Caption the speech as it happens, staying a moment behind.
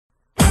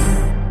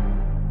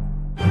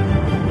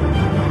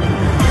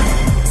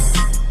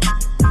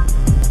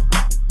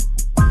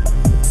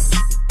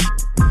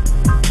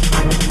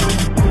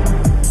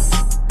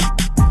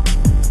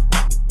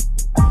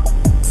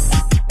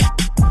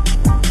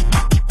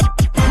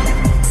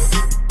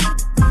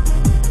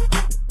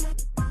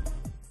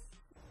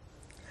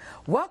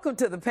Welcome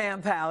to the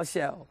Pam Powell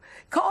Show.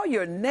 Call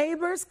your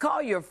neighbors,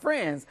 call your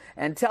friends,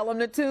 and tell them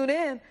to tune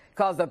in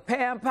because the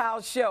Pam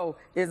Powell Show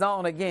is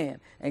on again.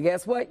 And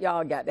guess what?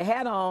 Y'all got the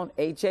hat on,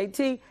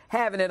 HAT,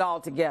 having it all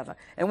together.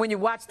 And when you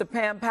watch the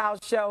Pam Powell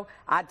Show,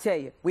 I tell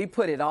you, we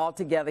put it all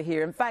together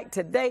here. In fact,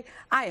 today,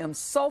 I am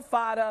so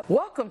fired up.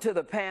 Welcome to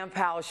the Pam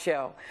Powell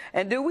Show.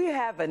 And do we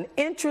have an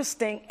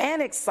interesting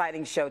and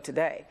exciting show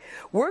today?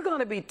 We're going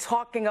to be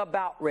talking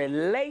about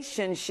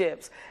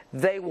relationships.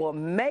 They will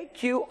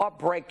make you or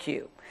break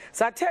you.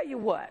 So I tell you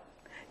what,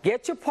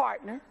 get your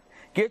partner,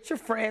 get your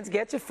friends,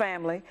 get your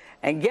family,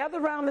 and gather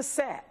around the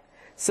set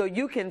so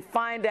you can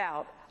find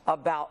out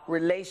about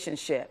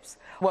relationships.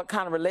 What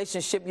kind of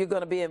relationship you're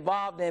going to be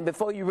involved in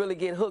before you really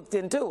get hooked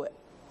into it.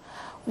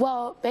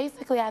 Well,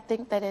 basically, I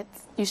think that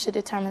you should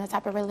determine the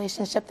type of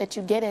relationship that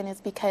you get in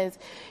is because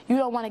you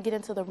don't want to get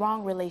into the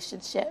wrong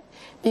relationship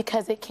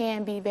because it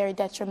can be very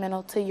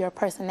detrimental to your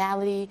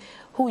personality,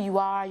 who you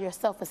are, your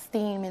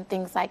self-esteem, and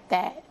things like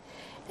that.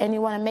 And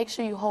you want to make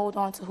sure you hold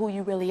on to who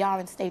you really are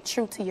and stay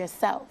true to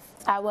yourself.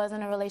 I was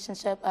in a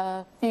relationship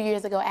a few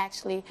years ago,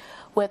 actually,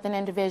 with an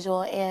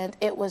individual, and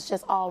it was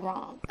just all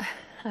wrong.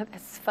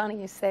 It's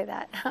funny you say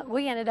that.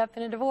 We ended up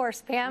in a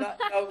divorce, Pam.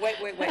 No,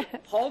 wait.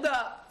 Hold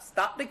up.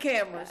 Stop the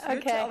cameras. Okay.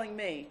 You're telling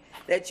me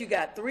that you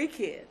got 3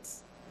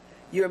 kids,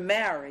 you're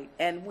married,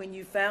 and when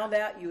you found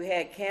out you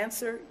had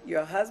cancer,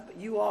 your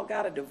husband, you all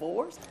got a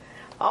divorce?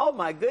 Oh,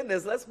 my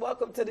goodness. Let's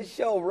welcome to the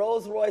show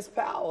Rose Royce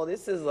Powell.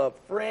 This is a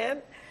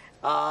friend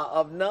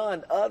of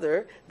none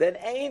other than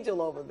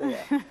Angel over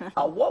there.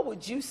 What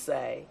would you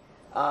say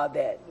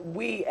that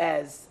we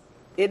as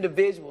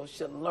individuals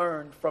should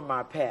learn from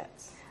our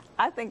pets?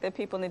 I think that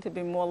people need to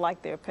be more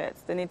like their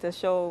pets. They need to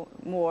show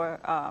more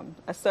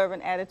a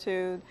servant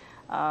attitude,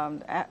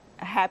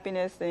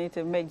 happiness. They need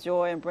to make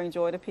joy and bring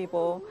joy to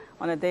people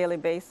on a daily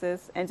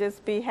basis, and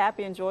just be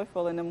happy and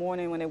joyful in the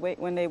morning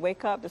when they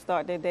wake up to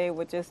start their day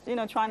with just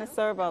trying to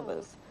serve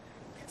others.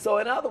 So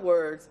in other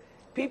words,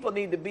 people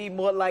need to be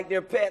more like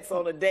their pets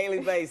on a daily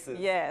basis.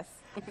 Yes.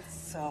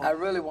 So I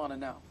really want to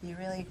know. You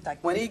really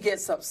like when he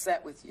gets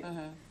upset with you,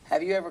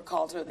 have you ever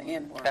called her the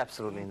N-word?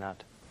 Absolutely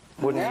not.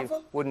 Never?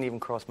 Wouldn't even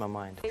cross my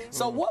mind.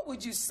 So what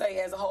would you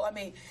say as a whole? I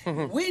mean,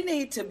 we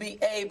need to be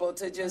able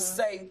to just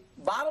say,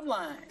 bottom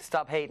line.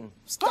 Stop hating.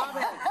 Stop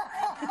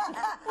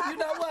hating. You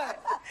know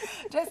what?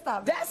 Just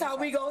stop. That's how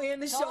we go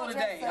end the show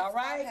today, all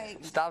right?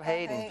 Stop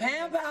hating.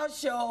 Pam Powell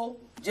Show,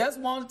 just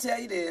want to tell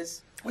you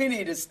this. We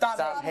need to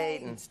stop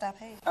hating. Stop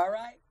hating. All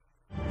right?